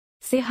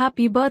say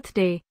happy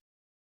birthday.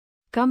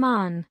 Come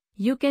on,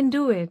 you can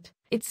do it.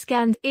 It's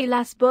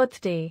Candela's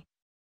birthday.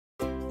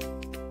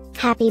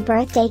 Happy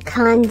birthday,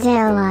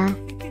 Candela.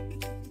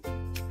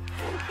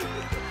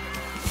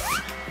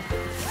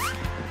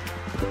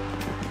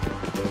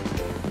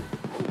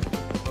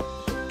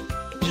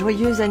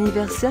 Joyeux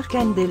anniversaire,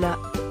 Candela.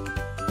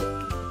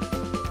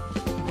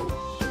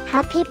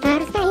 Happy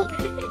birthday,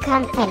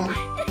 Candela.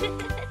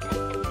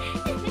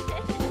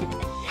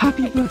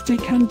 Happy birthday,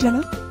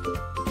 Candela.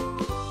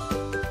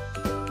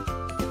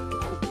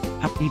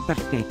 Happy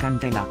birthday,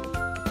 Candela.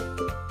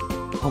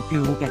 Hope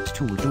you get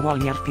to do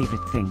all your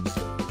favorite things.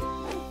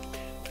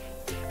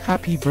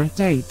 Happy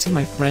birthday to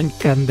my friend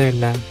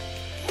Candela.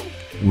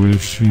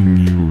 Wishing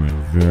you a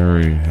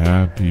very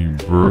happy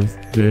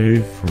birthday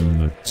from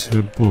the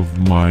tip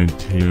of my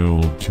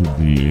tail to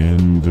the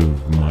end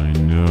of my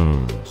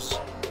nose.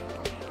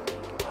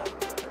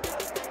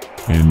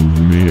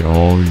 And may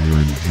all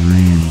your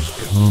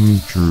dreams come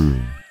true.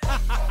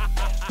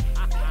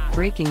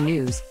 Breaking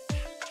news.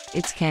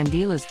 It's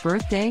Candela's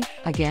birthday,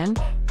 again?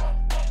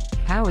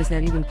 How is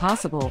that even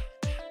possible?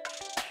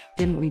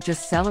 Didn't we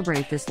just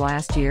celebrate this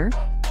last year?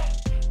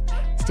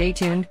 Stay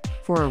tuned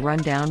for a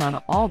rundown on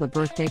all the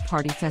birthday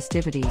party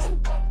festivities.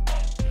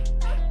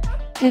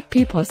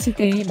 Happy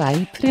birthday,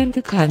 my friend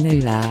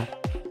Candela.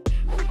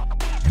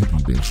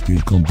 Happy birthday,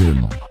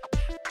 Candela.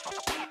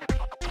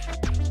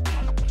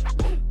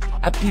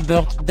 Happy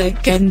birthday,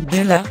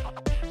 Candela.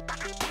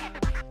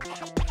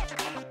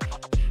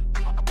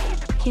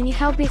 Can you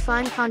help me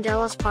find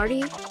Candela's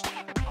party?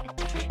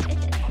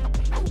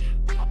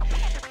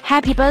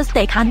 Happy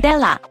birthday,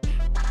 Candela.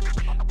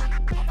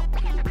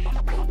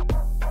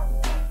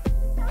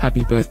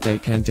 Happy birthday,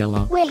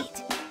 Candela.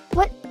 Wait,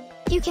 what?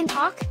 You can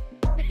talk?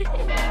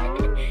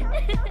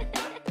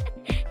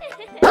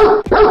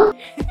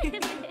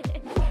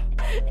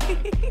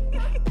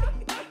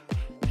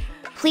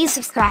 Please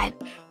subscribe,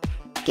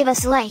 give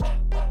us a like,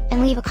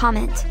 and leave a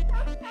comment.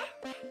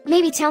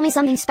 Maybe tell me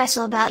something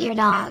special about your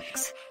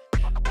dogs.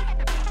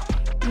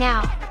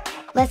 Now,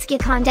 let's get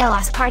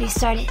Candela's party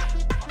started.